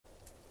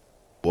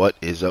What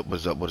is up?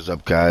 What's up? What is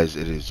up, guys?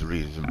 It is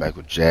Reed. I'm back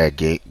with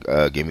J.A.G.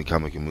 Gaming,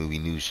 Comic, and Movie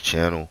News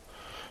channel.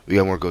 We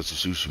got more Ghost of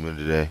Tsushima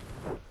today.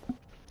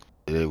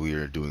 Today we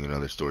are doing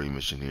another story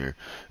mission here.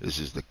 This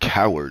is the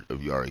Coward of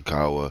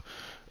Yarikawa.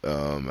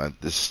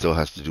 This still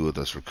has to do with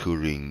us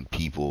recruiting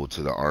people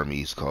to the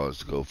army's cause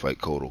to go fight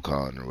Kotal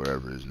Khan or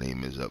whatever his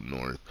name is up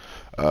north.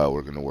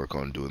 We're going to work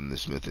on doing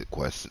this mythic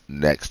quest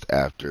next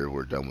after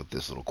we're done with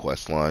this little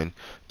quest line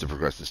to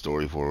progress the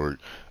story forward.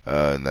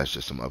 And that's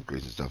just some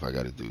upgrades and stuff I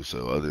got to do.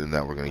 So other than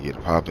that, we're going to get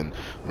it popping.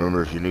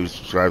 Remember, if you're new,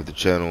 subscribe to the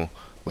channel,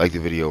 like the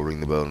video,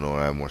 ring the bell to know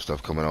I have more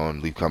stuff coming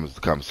on. Leave comments in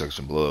the comment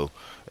section below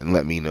and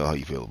let me know how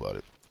you feel about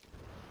it.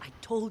 I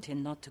told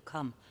him not to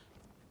come.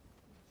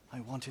 I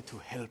wanted to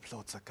help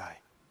Lord Sakai.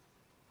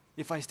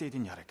 If I stayed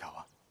in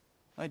Yarikawa,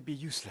 I'd be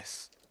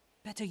useless.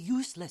 Better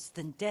useless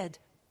than dead.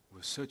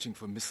 We're searching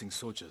for missing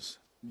soldiers.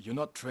 You're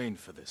not trained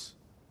for this.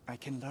 I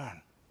can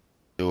learn.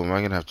 Yo, am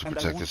I gonna have to And I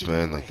protect won't this get in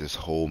man the like way. this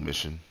whole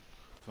mission?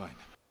 Fine.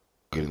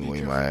 Get in the Be way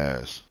of careful. my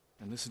ass.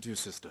 And listen to your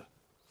sister.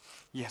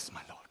 Yes,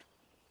 my lord.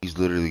 He's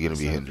literally gonna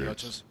be Sign of the hindered.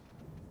 archers?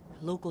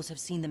 Locals have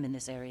seen them in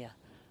this area,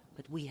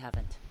 but we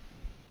haven't.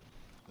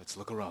 Let's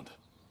look around.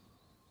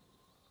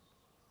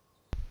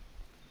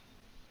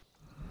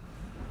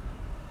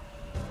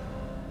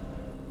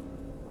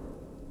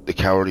 The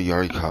Coward of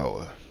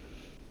Yarikawa.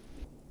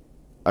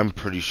 I'm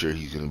pretty sure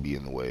he's gonna be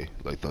in the way,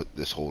 like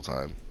this whole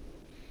time.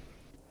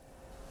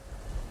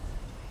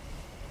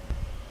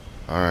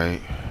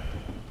 Alright.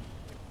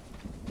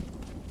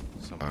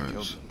 Someone Alright.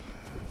 killed them.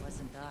 It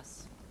wasn't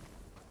us.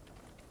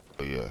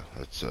 Oh yeah,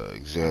 let's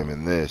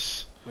examine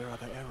this. Where are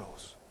the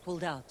arrows?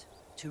 Pulled out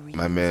to read.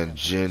 My man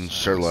Jin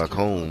Sherlock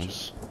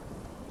Holmes.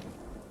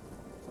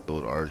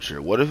 Old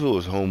Archer. What if it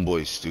was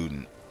Homeboy's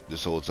student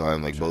this whole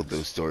time, like both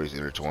those stories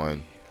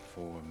intertwined?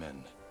 4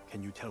 men.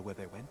 Can you tell where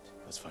they went?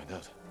 Let's find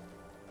out.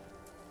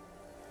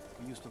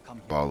 We used to come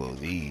here. Follow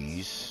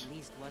these. At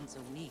least once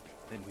a week.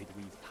 Then we'd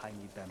weave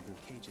tiny bamboo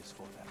cages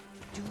for them.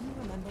 Do you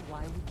remember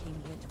why we came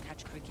here to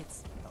catch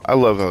crickets? I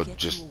love how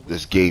just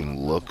this game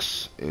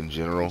looks in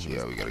general.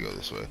 Yeah, we gotta go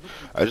this way.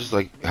 I just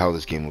like how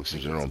this game looks in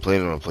general.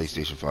 Playing it on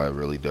PlayStation 5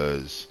 really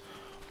does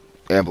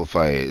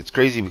amplify it. It's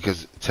crazy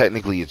because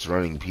technically it's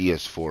running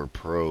PS4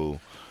 Pro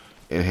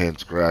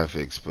enhanced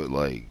graphics, but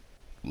like,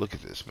 look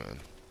at this,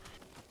 man.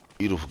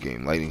 Beautiful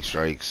game. Lightning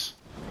strikes.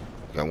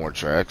 Got more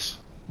tracks.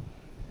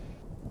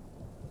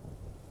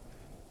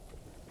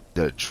 Is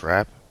that a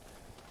trap?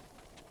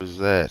 What is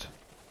that?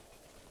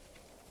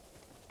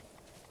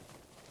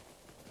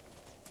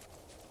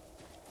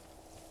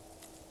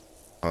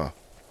 Huh.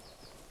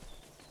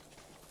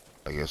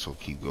 I guess we'll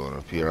keep going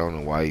up here. I don't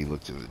know why he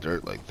looked in the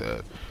dirt like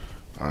that.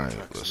 Alright,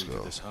 Tracks let's lead to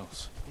go. this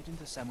house. Didn't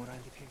the samurai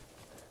live here?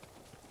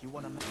 You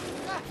wanna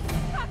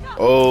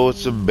Oh,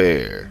 it's a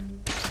bear.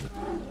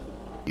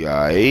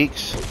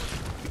 Yikes.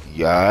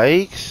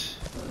 Yikes.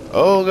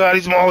 Oh god,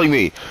 he's mauling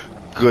me.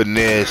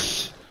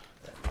 Goodness.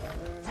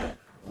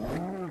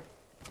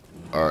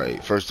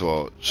 Alright, first of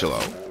all, chill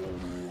out.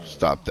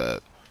 Stop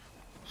that.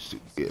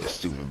 Yeah,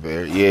 stupid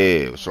bear.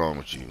 Yeah, what's wrong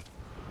with you?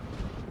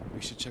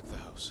 We should check the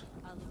house.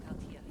 I'll look out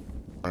here.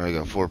 Alright, I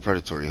got 4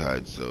 predatory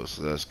hides though,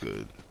 so that's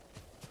good.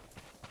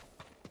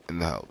 In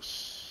the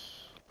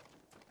house.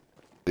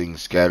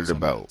 Things scattered Some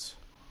about. rats.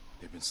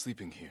 They've been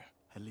sleeping here.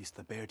 At least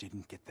the bear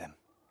didn't get them.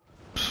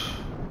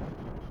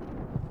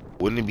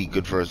 Wouldn't it be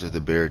good for us if the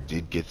bear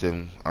did get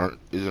them?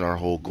 Isn't our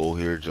whole goal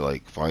here to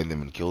like find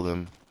them and kill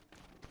them?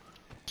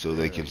 So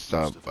they can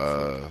stop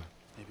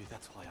Maybe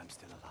that's why I'm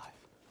still alive.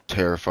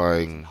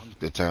 terrifying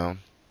the town?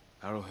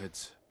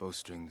 Arrowheads,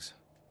 bowstrings,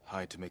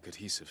 hide to make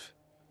adhesive.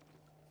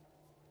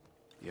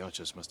 The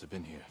archers must have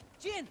been here.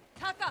 Jin,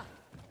 Taka,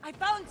 I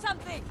found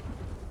something.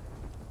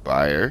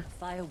 Fire?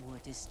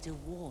 Firewood is still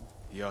warm.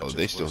 The archers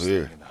they still were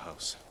here. staying in the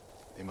house.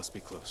 They must be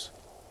close.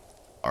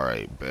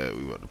 Alright, bet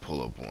we about to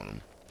pull up on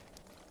them.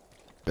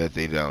 Bet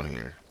they down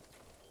here.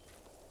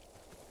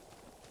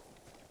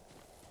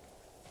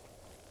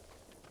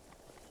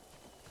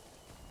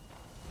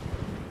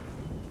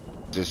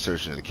 Just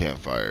searching the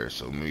campfire,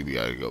 so maybe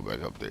I go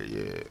back up there,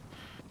 yeah.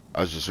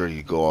 I was just ready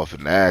to go off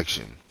in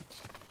action.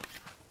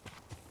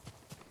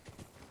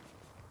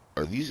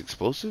 Are these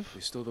explosive?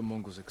 They stole the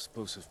Mongols'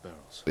 explosive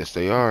barrels. Yes,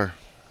 they are.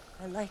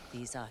 I like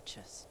these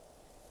archers.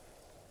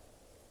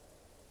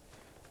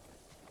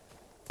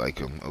 Like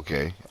them,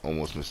 okay.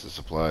 Almost missed the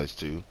supplies,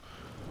 too.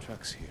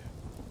 Tracks here.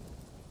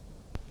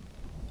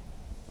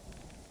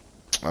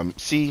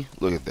 See?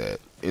 Look at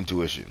that.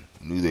 Intuition.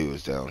 Knew they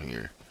was down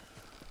here.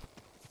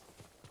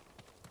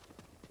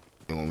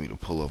 They want me to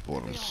pull up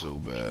on them so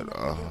bad.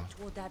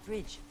 Toward that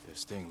ridge. They're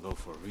staying low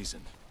for a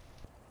reason.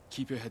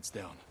 Keep your heads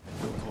down,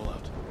 and we'll call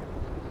out.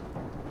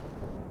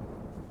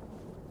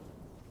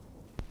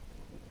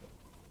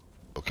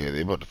 Okay,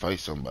 they about to fight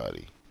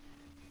somebody.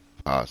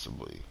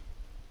 Possibly.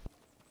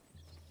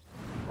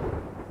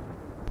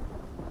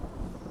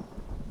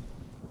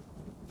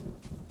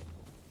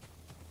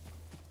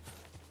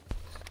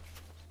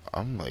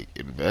 I'm like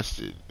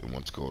invested in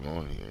what's going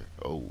on here.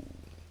 Oh.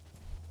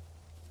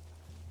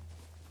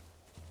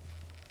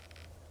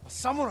 A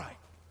samurai!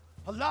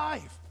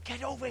 Alive!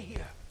 Get over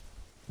here!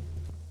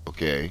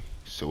 Okay,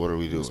 so what are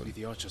we Must be doing?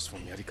 the archers from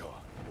Yarikawa.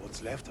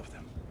 What's left of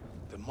them?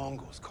 The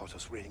Mongols caught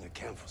us raiding a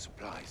camp for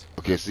supplies.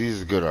 Okay, so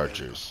these are good Then got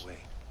archers. away.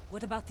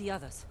 What about the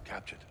others?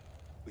 Captured.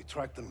 We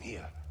tracked them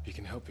here. We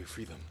can help you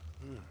free them.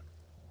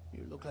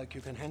 You look like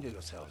you can handle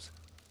yourselves.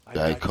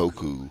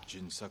 Daikoku.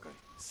 Jin Sakai.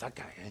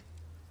 Sakai, eh?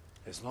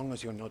 As long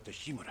as you're not the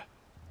Shimura.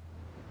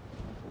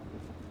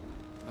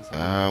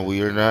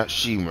 We are not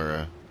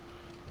Shimura.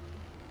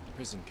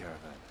 Prison caravan.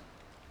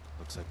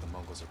 Looks like the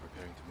Mongols are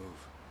preparing to move.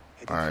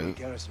 Heading for a Alright.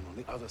 garrison on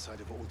the other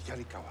side of old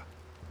Yarikawa.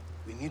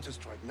 We need to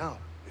strike now,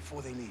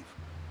 before they leave.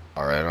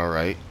 Alright,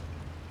 alright.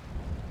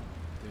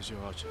 There's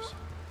your archers.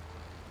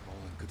 All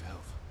in good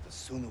health. The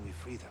sooner we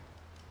free them,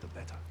 the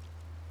better.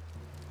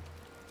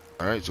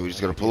 Alright, so we just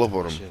gotta pull up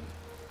on them.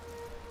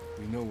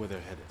 We know where they're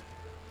headed.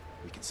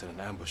 We can set an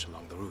ambush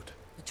along the route.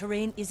 The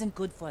terrain isn't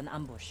good for an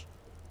ambush.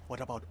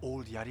 What about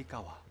old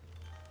Yarikawa?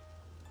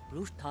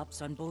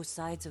 Rooftops on both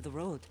sides of the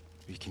road.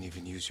 We can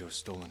even use your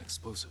stolen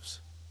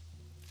explosives.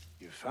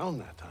 You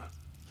found that, huh?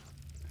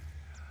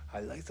 I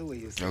like the way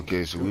you think.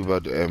 Okay, so we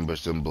about to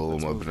ambush them, blow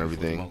Let's them up move and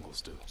before the everything.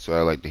 Mongols do. So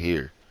I like to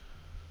hear.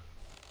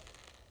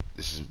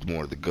 This is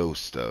more of the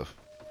ghost stuff.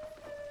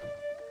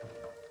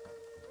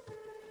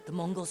 The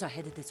Mongols are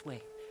headed this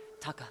way.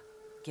 Taka,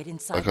 get I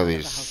inside like how one they of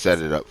the just houses.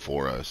 set it up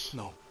for us.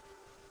 No.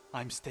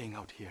 I'm staying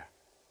out here.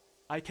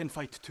 I can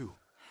fight too.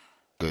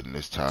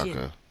 Goodness, Jin,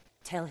 Taka.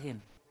 tell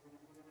him.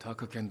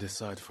 Taka can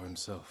decide for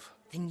himself.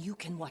 Then you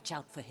can watch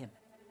out for him.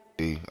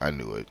 See, I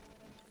knew it.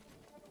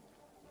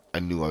 I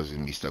knew I was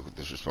gonna be stuck with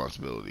this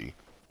responsibility.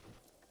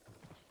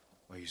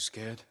 Are you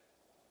scared?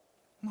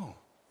 No.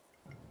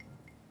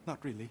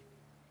 Not really.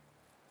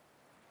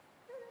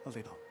 A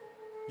little.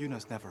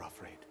 Yuna's never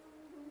afraid.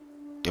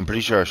 I'm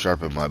pretty sure I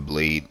sharpened my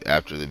blade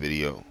after the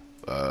video.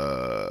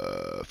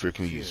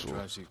 Freaking Fear useful.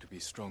 drives you to be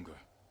stronger,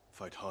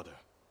 fight harder.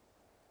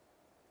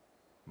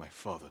 My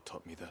father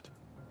taught me that.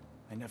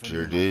 I never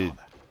Sure knew my did.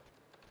 father.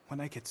 When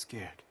I get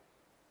scared,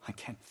 I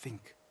can't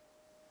think.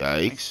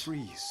 I Yikes.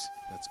 freeze.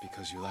 That's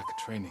because you lack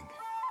training.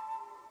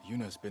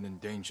 Yuna's been in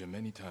danger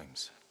many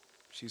times.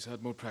 She's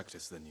had more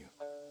practice than you.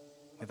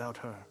 Without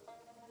her,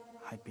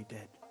 I'd be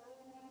dead.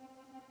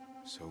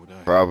 So would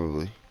I.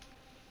 Probably.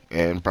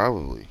 And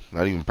probably.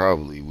 Not even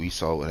probably. We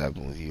saw what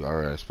happened with you.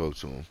 Alright, I spoke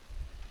to him.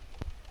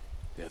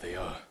 There they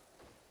are.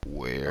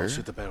 Where? I'll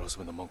shoot the barrels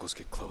when the Mongols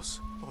get close.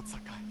 Lord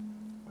Sakai,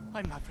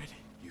 I'm not ready.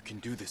 You can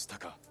do this,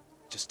 Taka.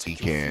 Just He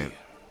take your can't. fear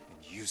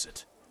and use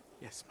it.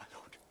 Yes, my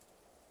lord.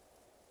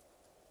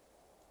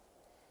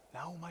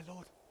 Now, my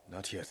lord.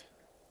 Not yet.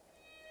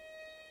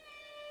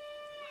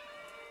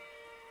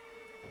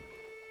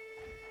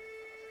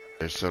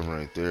 There's some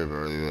right there, but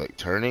are they like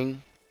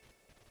turning?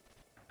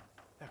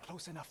 They're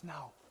close enough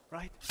now,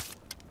 right?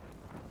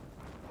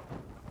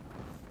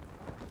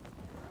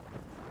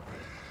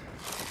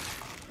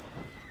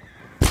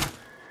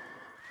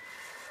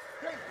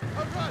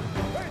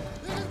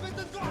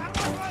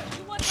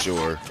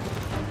 Sure.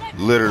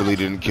 Literally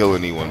didn't kill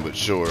anyone, but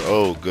sure.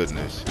 Oh,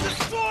 goodness.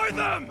 Destroy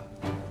them!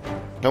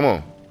 Come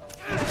on.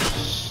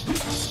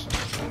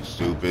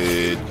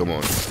 Stupid. Come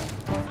on.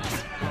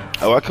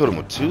 Oh, I killed him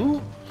with 2?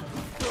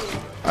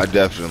 I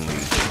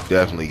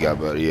definitely got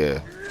better. Yeah.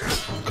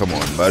 Come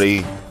on,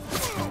 buddy.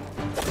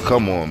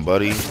 Come on,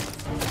 buddy.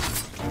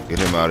 Get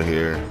him out of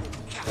here.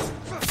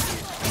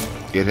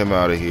 Get him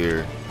out of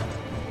here.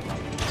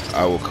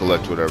 I will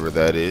collect whatever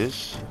that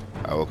is.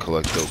 I will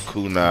collect those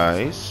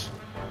kunais.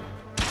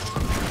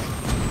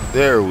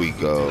 There we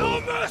go.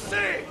 No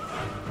mercy!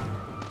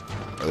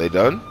 Are they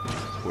done?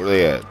 Where are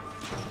they at?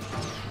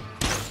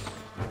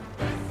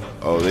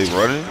 Oh, they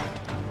running?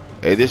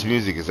 Hey, this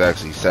music is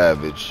actually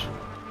savage.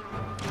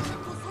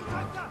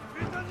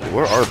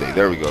 Where are they?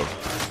 There we go.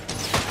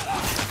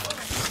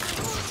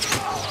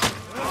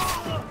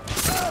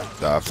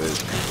 Stop it.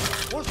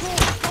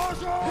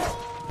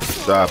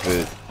 Stop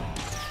it.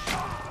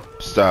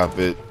 Stop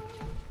it.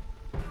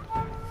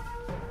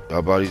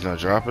 Y'all bodies not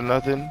dropping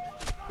nothing?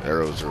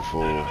 Arrows are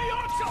full.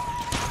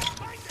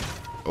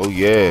 Oh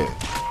yeah.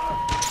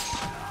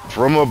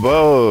 From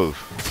above.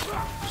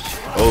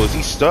 Oh, is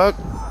he stuck?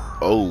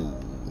 Oh,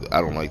 I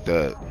don't like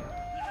that.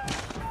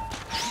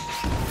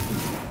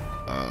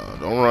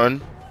 Don't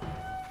run.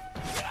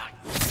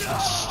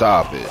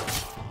 Stop it.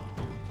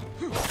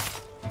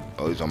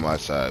 Oh, he's on my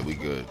side. We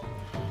good.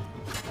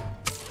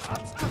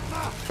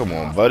 Come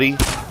on, buddy.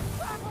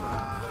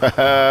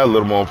 Haha,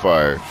 lit him on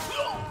fire.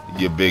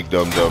 You big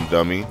dumb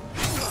dummy.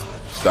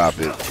 Stop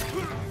it.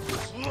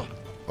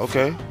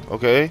 Okay,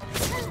 okay.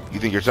 You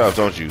think you're tough,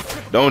 don't you?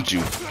 Don't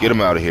you? Get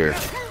him out of here.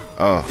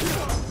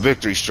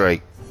 Victory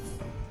strike.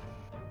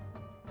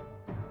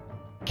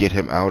 Get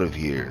him out of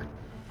here.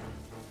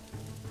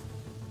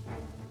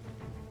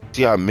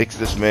 See how I mixed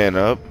this man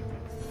up?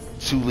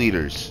 2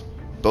 leaders.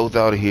 Both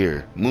out of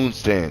here. Moon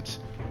stance.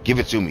 Give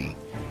it to me.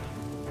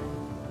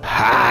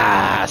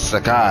 Ha!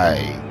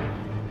 Sakai.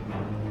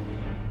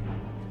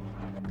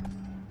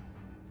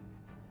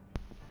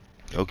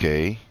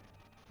 Okay.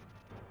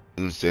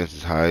 Moon stance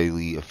is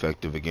highly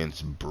effective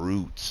against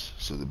brutes,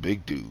 so the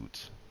big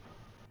dudes.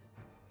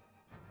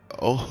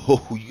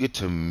 Oh, you get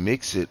to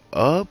mix it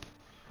up?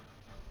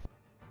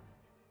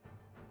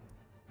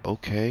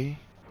 Okay.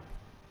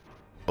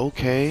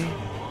 Okay.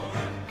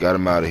 Got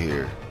him out of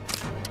here.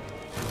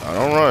 Now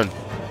don't run.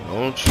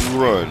 Don't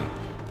you run.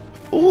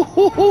 Ooh,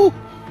 hoo, hoo.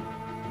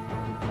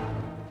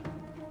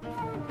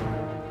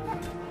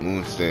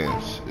 Moon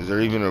stance. Is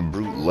there even a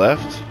brute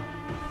left?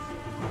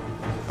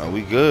 Are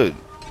we good?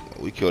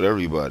 We killed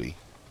everybody.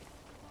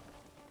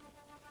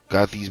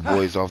 Got these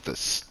boys off the Lord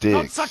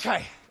sticks.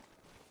 Sakai!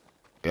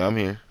 Yeah, I'm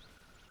here.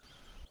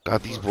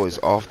 Got these boys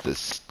off the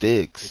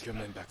sticks. Take your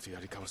men back to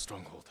Yarikawa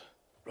stronghold.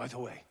 Right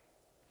away.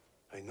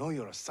 I know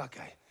you're a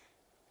Sakai,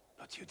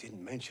 but you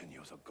didn't mention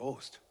you're a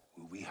ghost.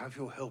 Will we have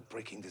your help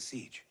breaking the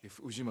siege? If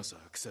Ujimasa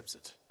accepts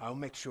it. I'll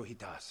make sure he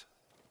does.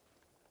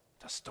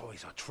 The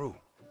stories are true.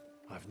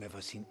 I've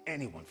never seen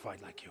anyone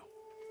fight like you.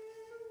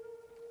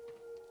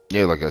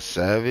 Yeah, like a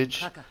savage.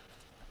 Taka,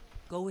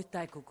 go with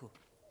Daikoku.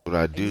 What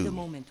I I need a do?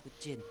 moment with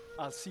Jin.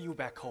 I'll see you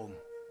back home.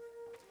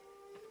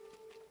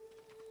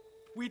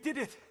 We did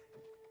it!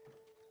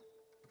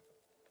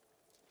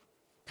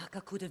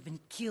 Taka could have been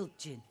killed,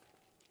 Jin.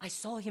 I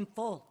saw him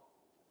fall.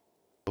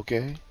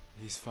 Okay.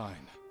 He's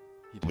fine.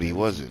 He But did he everything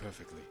wasn't.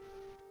 perfectly.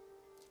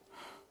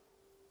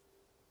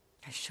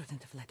 I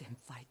shouldn't have let him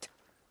fight.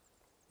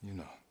 You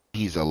know,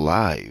 He's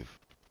alive.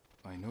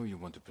 I know you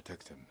want to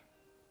protect him,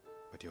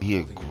 but you're He a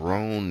holding him back.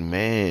 grown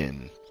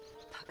man.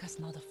 Taka's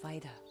not a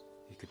fighter.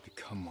 He could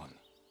become one.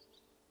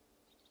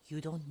 You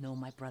don't know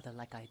my brother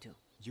like I do.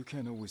 You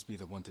can't always be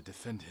the one to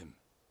defend him.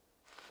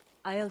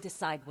 I'll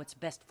decide what's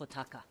best for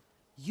Taka.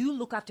 You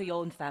look after your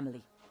own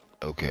family.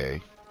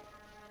 Okay.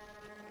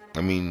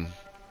 I mean,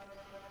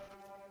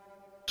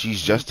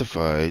 she's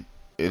justified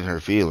in her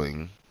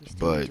feeling, We still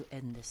but need to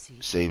end the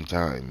siege. same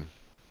time,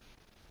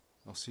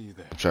 I'll see you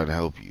there. I'm trying to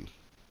help you.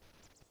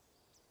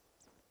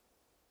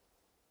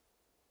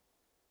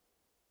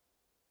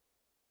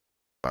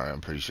 Alright,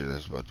 I'm pretty sure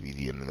that's about to be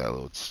the end of that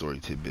little story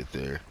tidbit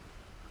there.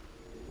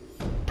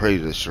 Pray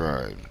to the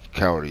shrine.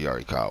 Coward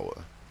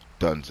Yarikawa.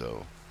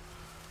 Dunzo.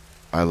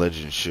 My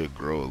legend should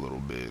grow a little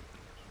bit.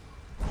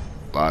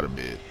 A lot of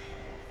bit.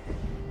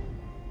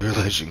 Your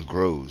legend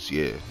grows,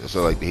 yeah. That's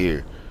what I like to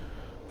hear.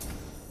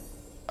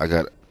 I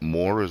got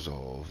more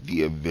resolve.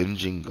 The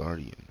Avenging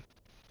Guardian.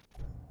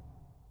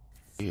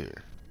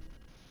 Here.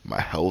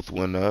 My health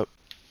went up.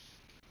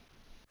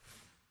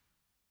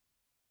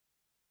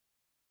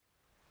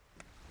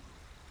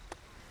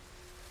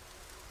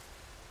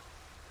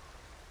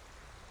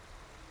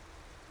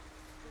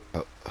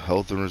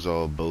 Health and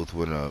resolve both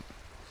went up.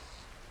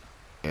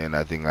 And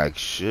I think I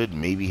should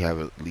maybe have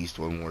at least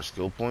one more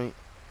skill point.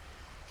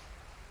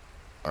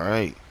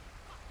 Alright.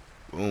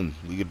 Boom.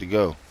 We good to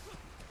go.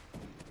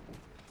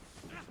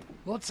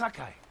 Lord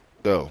Sakai.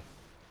 Go.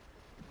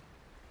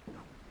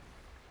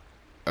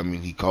 I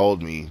mean, he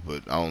called me,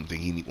 but I don't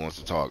think he wants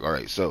to talk.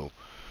 Alright, so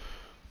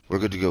we're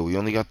good to go. We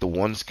only got the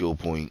one skill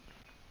point.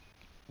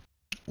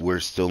 We're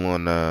still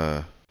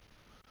on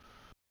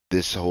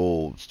this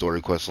whole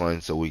story quest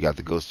line, so we got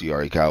the Ghost of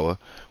Yarikawa.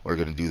 We're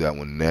going to do that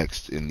one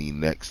next. In the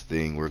next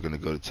thing, we're going to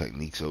go to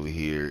techniques over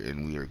here,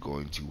 and we are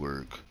going to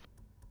work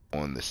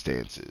on the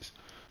stances.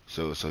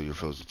 So your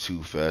foes are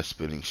 2 fast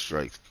spinning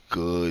strikes.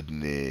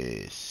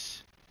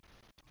 Goodness.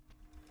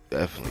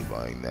 Definitely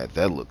buying that.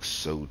 That looks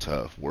so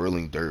tough.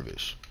 Whirling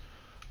Dervish.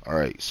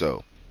 Alright,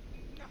 so.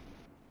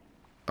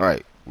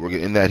 Alright, we're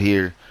getting that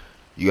here.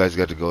 You guys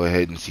got to go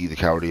ahead and see the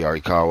Coward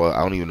Yarikawa.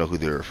 I don't even know who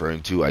they're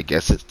referring to. I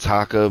guess it's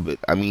Taka, but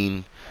I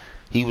mean,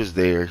 he was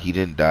there. He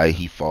didn't die.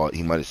 He fought.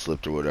 He might have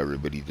slipped or whatever,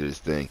 but he did his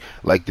thing.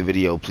 Like the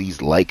video.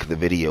 Please like the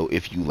video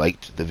if you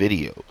liked the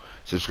video.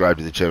 Subscribe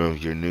to the channel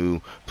if you're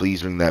new.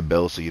 Please ring that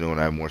bell so you know when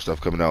I have more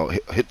stuff coming out.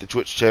 Hit the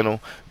Twitch channel.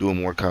 Doing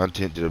more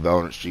content. Did a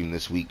Valorant stream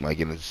this week. Might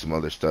get into some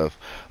other stuff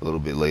a little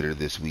bit later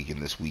this week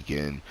and this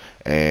weekend.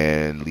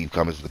 And leave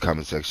comments in the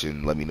comment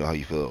section. Let me know how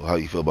you feel. How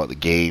you feel about the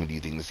game. Do you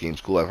think this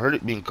game's cool? I've heard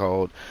it being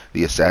called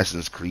the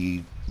Assassin's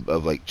Creed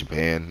of like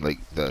Japan, like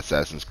the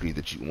Assassin's Creed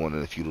that you want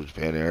in the feudal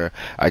Japan era.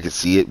 I could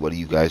see it. What do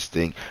you guys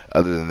think?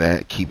 Other than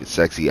that, keep it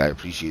sexy. I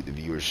appreciate the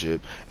viewership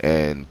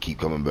and keep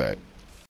coming back.